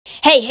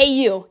Hey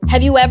you.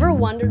 Have you ever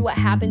wondered what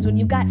happens when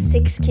you've got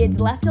 6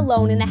 kids left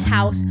alone in a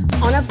house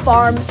on a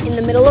farm in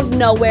the middle of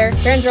nowhere?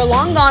 Parents are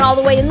long gone all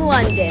the way in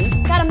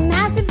London. Got a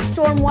massive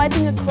storm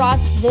wiping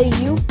across the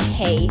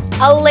UK.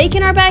 A lake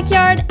in our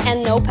backyard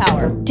and no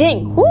power.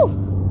 Ding. Whew.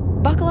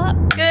 Buckle up.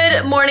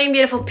 Good morning,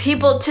 beautiful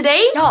people.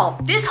 Today, y'all,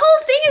 this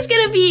whole thing is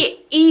gonna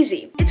be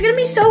easy. It's gonna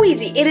be so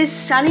easy. It is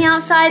sunny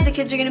outside. The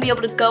kids are gonna be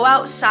able to go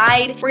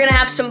outside. We're gonna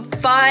have some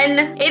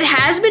fun. It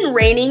has been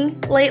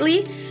raining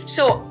lately,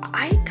 so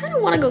I kind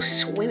of want to go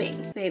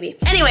swimming, maybe.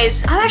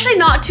 Anyways, I'm actually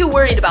not too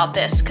worried about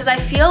this because I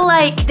feel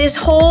like this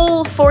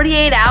whole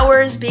 48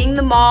 hours being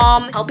the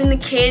mom, helping the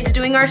kids,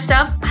 doing our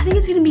stuff, I think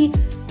it's gonna be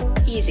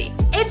easy.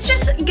 It's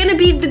just gonna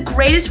be the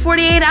greatest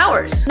 48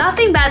 hours.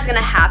 Nothing bad's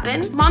gonna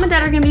happen. Mom and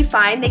dad are gonna be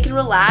fine. They can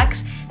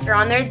relax. They're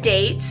on their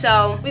date,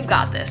 so we've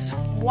got this.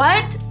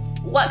 What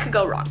could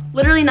go wrong?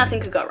 Literally nothing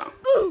could go wrong.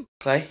 Ooh.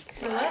 Clay?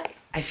 What?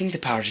 I think the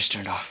power just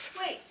turned off.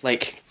 Wait.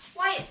 Like.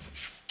 Why?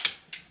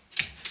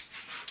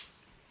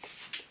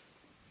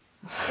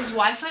 Is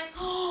Wi-Fi?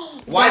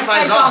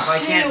 Wi-Fi's off. I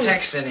too. can't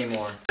text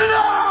anymore.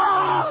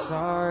 I'm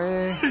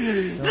sorry.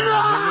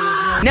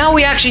 Now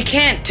we actually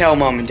can't tell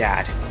mom and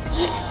dad.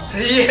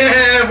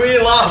 Yeah, we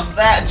lost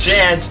that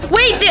chance.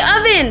 Wait, the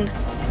oven!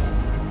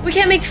 We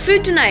can't make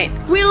food tonight.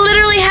 We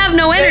literally have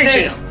no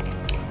energy. No.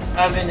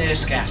 Oven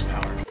is gas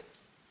powered.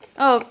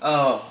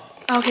 Oh.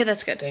 Okay,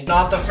 that's good.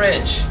 Not the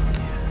fridge.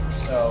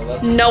 So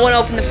let's. No one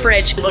opened the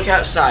fridge. Look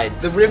outside.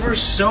 The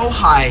river's so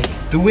high.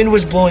 The wind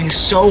was blowing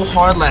so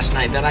hard last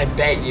night that I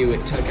bet you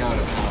it took out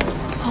a power.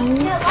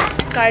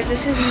 Oh, guys,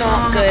 this is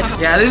not good.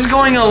 Yeah, this is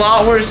going a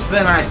lot worse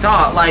than I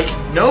thought. Like,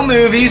 no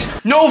movies,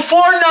 no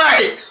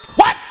Fortnite!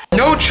 What?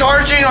 No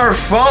charging our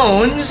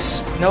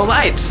phones, no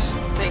lights.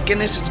 Thank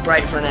goodness it's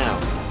bright for now.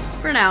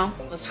 For now.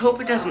 Let's hope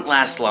it doesn't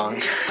last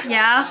long.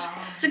 Yeah.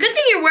 It's a good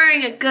thing you're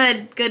wearing a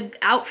good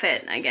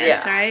outfit, I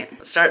guess, Yeah. right?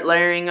 Let's start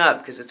layering up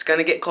because it's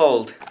gonna get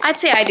cold. I'd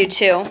say I do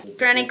too.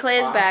 Granny Clay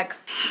is back.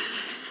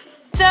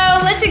 So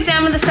let's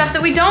examine the stuff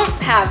that we don't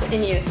have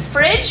in use.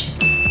 Fridge.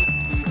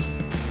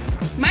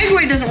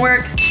 Microwave doesn't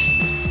work.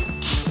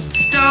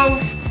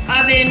 Stove,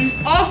 oven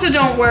also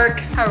don't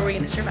work. How are we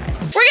gonna survive?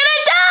 We're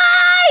gonna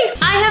die!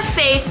 I have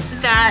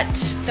faith that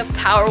the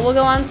power will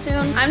go on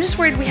soon. I'm just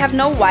worried we have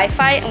no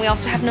Wi-Fi and we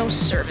also have no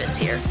service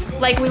here.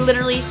 Like we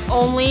literally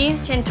only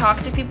can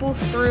talk to people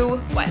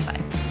through Wi-Fi,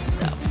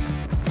 so.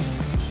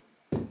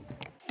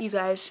 You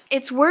guys,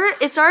 it's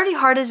already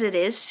hard as it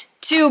is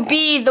to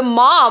be the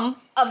mom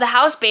of the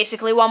house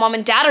basically while mom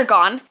and dad are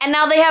gone. And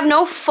now they have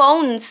no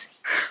phones.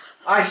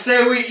 I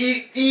say we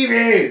eat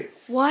Evie!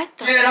 What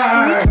the Get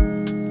her!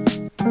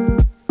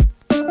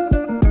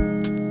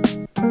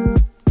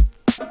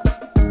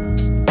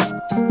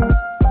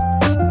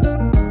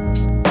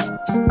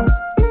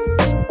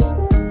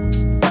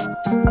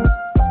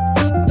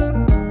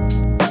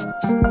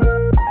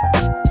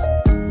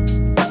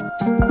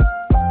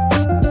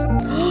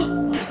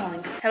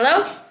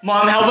 Hello?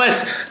 Mom, help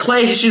us!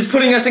 Clay, she's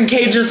putting us in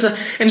cages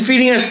and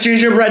feeding us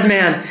gingerbread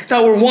man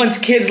that were once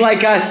kids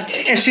like us.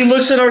 And she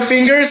looks at our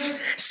fingers,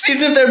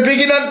 sees if they're big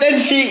enough, then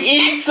she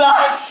eats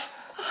us!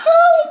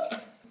 Help!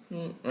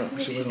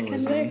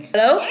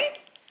 Hello?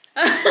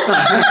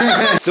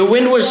 The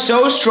wind was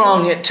so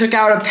strong it took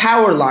out a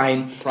power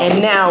line,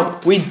 and now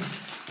we...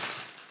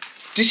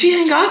 Did she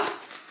hang up?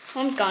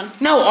 Mom's gone.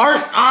 No,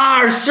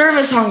 our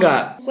service hung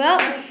up. Well,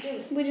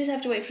 we just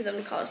have to wait for them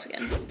to call us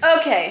again.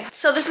 Okay,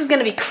 so this is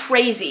gonna be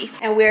crazy,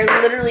 and we're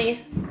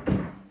literally...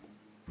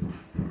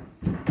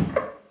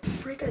 What the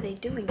frick are they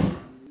doing?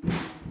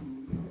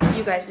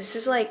 You guys, this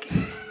is like...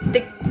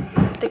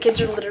 The kids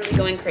are literally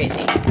going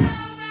crazy.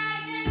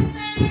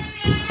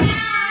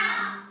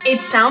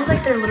 It sounds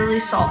like they're literally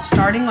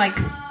starting like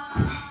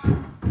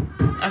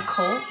a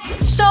cult.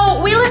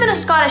 So we live in a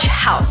Scottish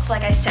house,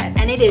 like I said,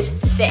 and it is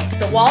thick.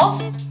 The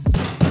walls,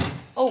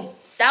 oh,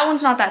 that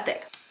one's not that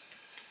thick.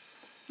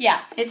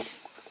 Yeah,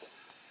 it's,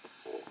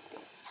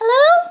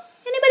 hello?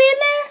 Anybody in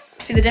there?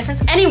 See the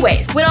difference?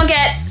 Anyways, we don't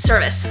get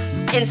service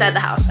inside the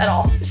house at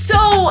all. So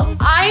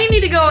I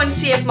need to go and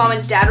see if mom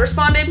and dad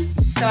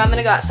responded. So I'm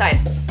gonna go outside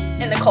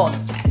in the cold.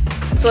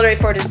 It's literally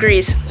 4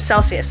 degrees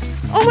Celsius.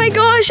 Oh my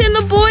gosh, and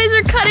the boys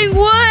are cutting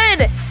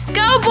wood.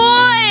 Go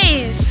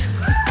boys!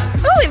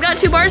 Oh, we've got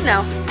 2 bars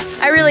now.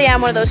 I really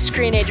am one of those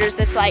screenagers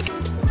that's like,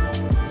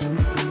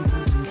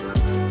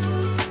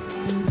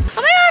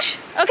 oh my gosh.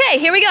 Okay,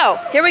 here we go,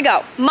 here we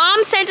go.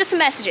 Mom sent us some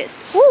messages.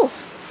 Woo,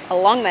 a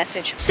long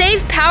message.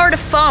 Save power to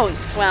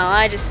phones. Well,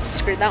 I just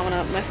screwed that one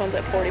up. My phone's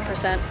at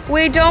 40%.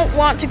 We don't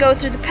want to go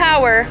through the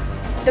power.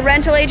 The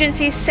rental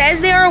agency says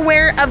they are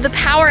aware of the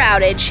power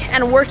outage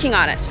and working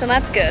on it, so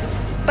that's good.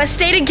 But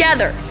stay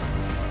together.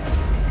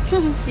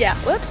 Yeah,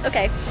 whoops,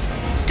 okay.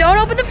 Don't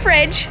open the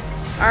fridge.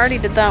 I already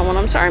did that one,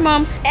 I'm sorry,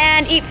 Mom.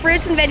 And eat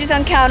fruits and veggies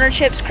on counter,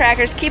 chips,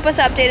 crackers. Keep us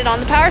updated on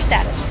the power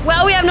status.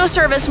 Well, we have no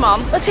service,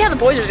 Mom. Let's see how the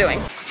boys are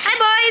doing.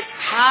 Hi, boys.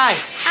 Hi.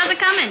 How's it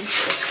coming?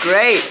 It's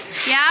great.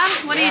 Yeah?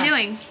 What are you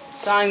doing?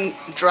 Sawing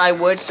dry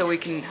wood so we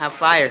can have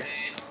fire.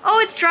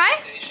 Oh, it's dry?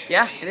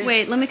 Yeah, it is.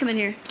 Wait, let me come in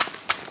here.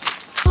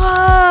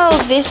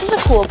 Oh, this is a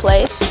cool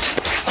place.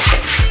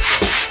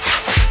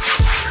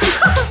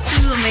 This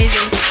is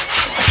amazing.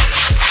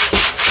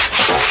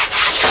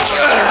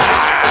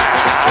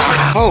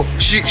 Oh,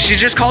 she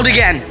just called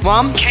again.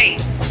 Mom? Okay,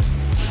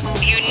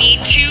 you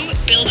need to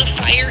build a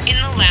fire in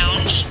the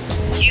lounge.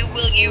 You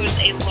will use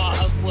a lot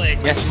of wood.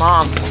 Yes,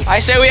 Mom. I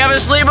say we have a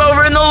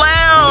sleepover in the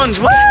lounge.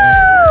 Woo!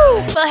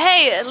 Well,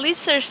 hey, at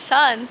least there's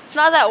sun. It's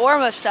not that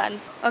warm of sun.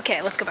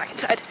 Okay, let's go back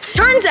inside.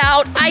 Turns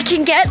out I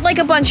can get like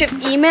a bunch of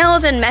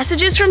emails and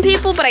messages from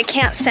people, but I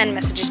can't send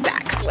messages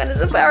back. When is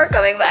the power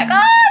coming back on?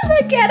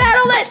 I can't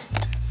handle this.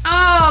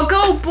 Oh,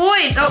 go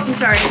boys. Oh, I'm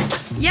sorry.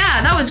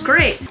 Yeah, that was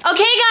great.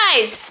 Okay,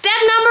 guys, step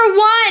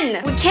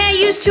number 1. We can't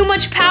use too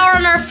much power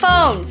on our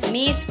phones.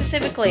 Me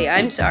specifically,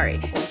 I'm sorry.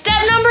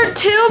 Step number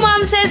 2,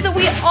 Mom says that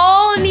we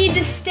all need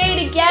to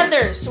stay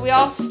together. So we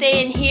all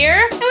stay in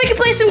here and we can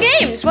play some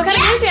games. What kind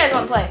of games do you guys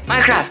want to play?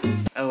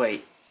 Minecraft. Oh,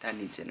 wait. That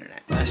needs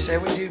internet. I say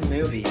we do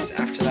movies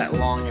after that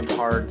long and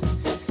hard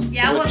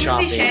Yeah, what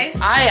chopping. movie, Shay?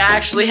 I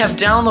actually have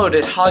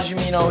downloaded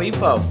Hajime no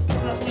Ippo.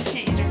 Oh, we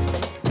can't use our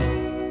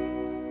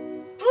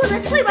phones. Ooh,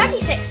 let's play Wacky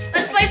 6.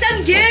 Let's play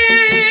some games!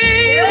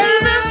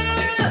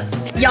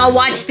 Yes. Y'all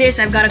watch this.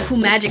 I've got a cool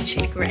magic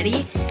trick.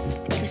 Ready?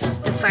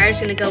 The fire's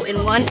gonna go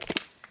in one.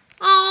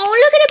 Oh,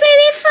 look at the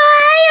baby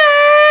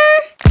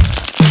fire!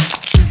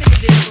 Look at the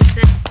beautiful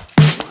set.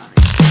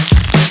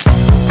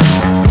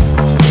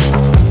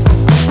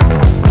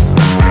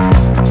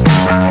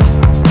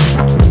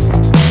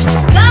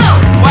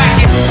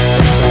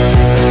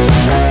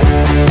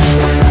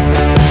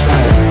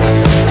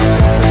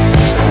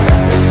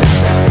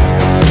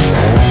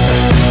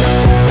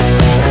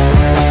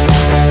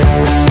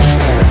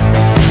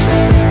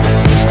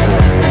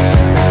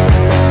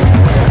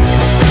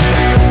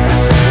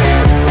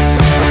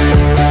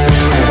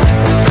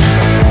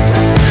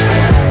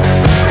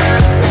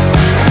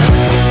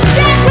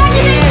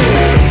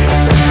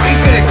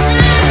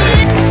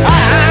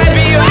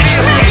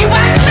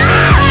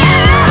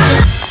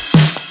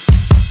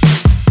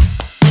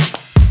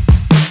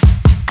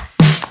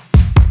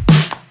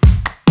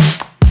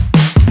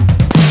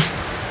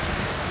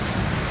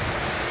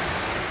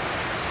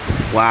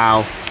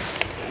 Wow.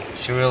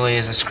 She really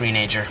is a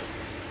screenager.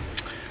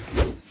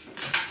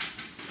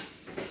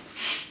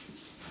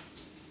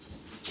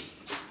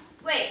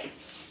 Wait,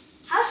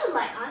 how's the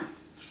light on?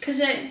 Cause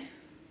it.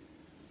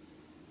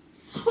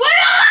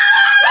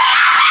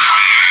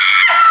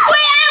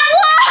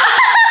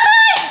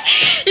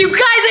 You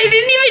guys, I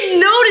didn't even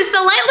notice.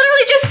 The light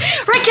literally just.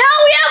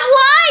 Raquel, we have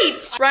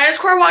lights! Ryan's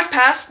car walked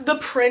past, the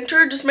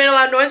printer just made a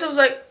loud noise. I was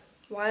like,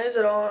 why is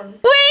it on?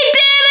 We did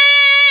it!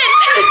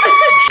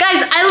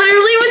 Guys, I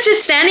literally was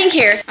just standing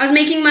here. I was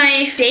making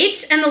my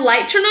dates and the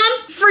light turned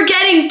on,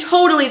 forgetting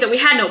totally that we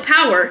had no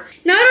power.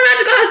 Now I don't have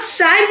to go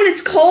outside when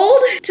it's cold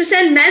to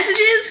send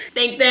messages.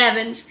 Thank the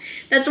heavens.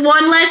 That's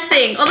one less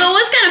thing, although it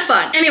was kind of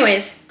fun.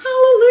 Anyways,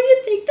 hallelujah,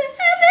 thank the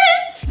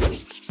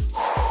heavens.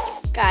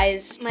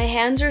 Guys, my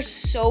hands are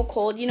so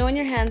cold. You know when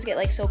your hands get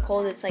like so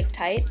cold it's like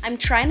tight? I'm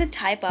trying to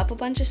type up a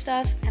bunch of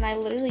stuff and I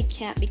literally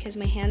can't because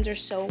my hands are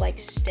so like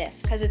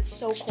stiff because it's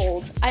so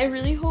cold. I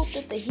really hope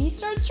that the heat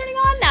starts turning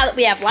on now that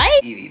we have light.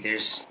 Evie,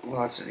 there's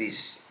lots of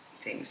these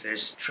things.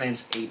 There's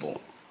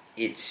transable.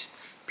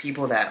 It's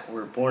people that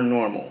were born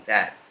normal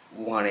that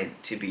wanted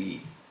to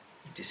be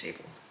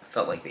disabled.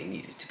 Felt like they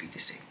needed to be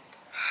disabled.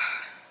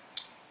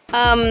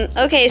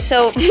 Okay,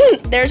 so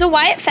there's a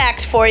Wyatt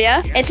fact for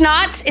you. It's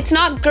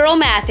not girl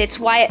math, it's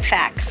Wyatt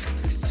facts.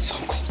 It's so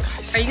cold,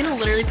 guys. Are you gonna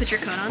literally put your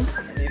coat on?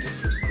 I need it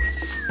first,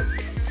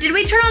 please. Did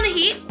we turn on the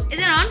heat? Is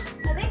it on?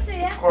 I think so,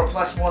 yeah. Or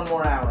plus 1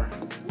 more hour.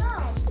 No.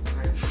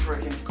 I'm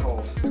freaking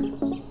cold.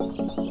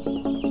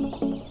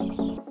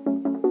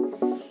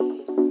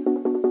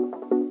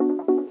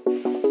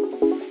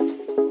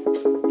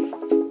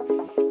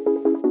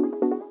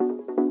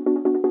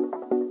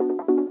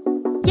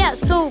 Yeah,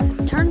 so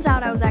turns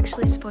out I was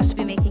actually supposed to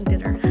be making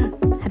dinner.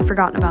 Had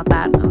forgotten about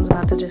that. I was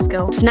about to just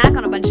go snack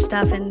on a bunch of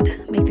stuff and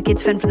make the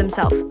kids fend for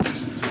themselves.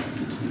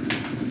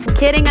 I'm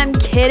kidding, I'm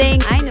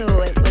kidding. I knew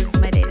it was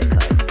my day to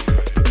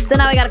cook. So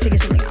now I gotta figure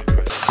something out.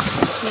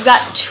 We've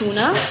got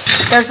tuna.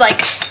 There's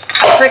like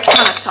a frick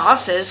ton of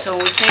sauces, so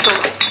we can't go.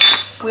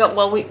 We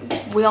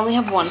only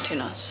have 1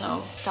 tuna,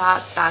 so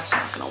that's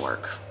not gonna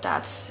work.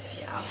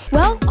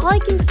 Well, all I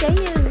can say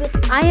is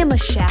I am a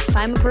chef.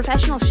 I'm a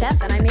professional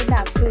chef, and I made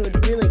that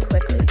food really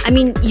quickly. I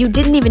mean, you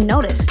didn't even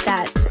notice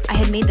that I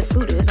had made the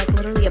food. It was like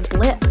literally a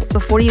blip.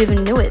 Before you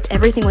even knew it,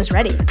 everything was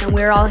ready, and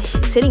we were all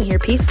sitting here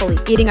peacefully,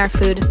 eating our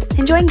food,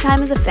 enjoying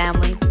time as a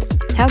family.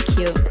 How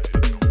cute.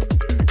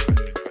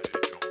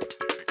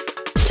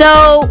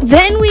 So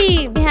then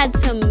we had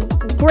some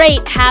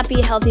great, happy,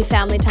 healthy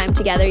family time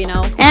together, you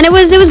know? And it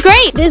was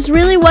great. This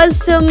really was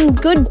some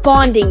good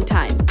bonding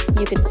time,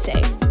 you could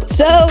say.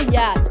 So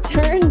yeah,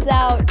 turns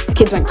out the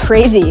kids went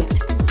crazy.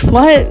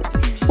 What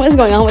is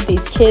going on with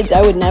these kids?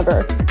 I would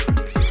never.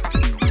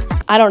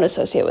 I don't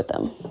associate with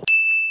them.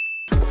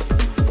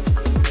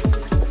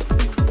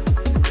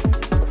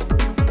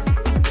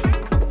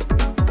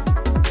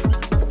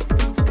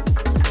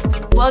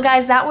 Well,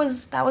 guys, that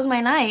was my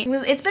night.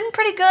 It's been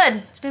pretty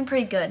good. It's been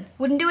pretty good.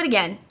 Wouldn't do it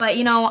again. But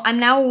you know, I'm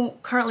now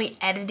currently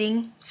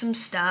editing some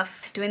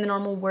stuff, doing the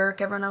normal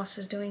work everyone else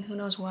is doing, who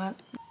knows what.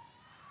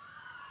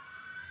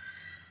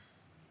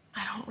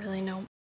 I don't really know.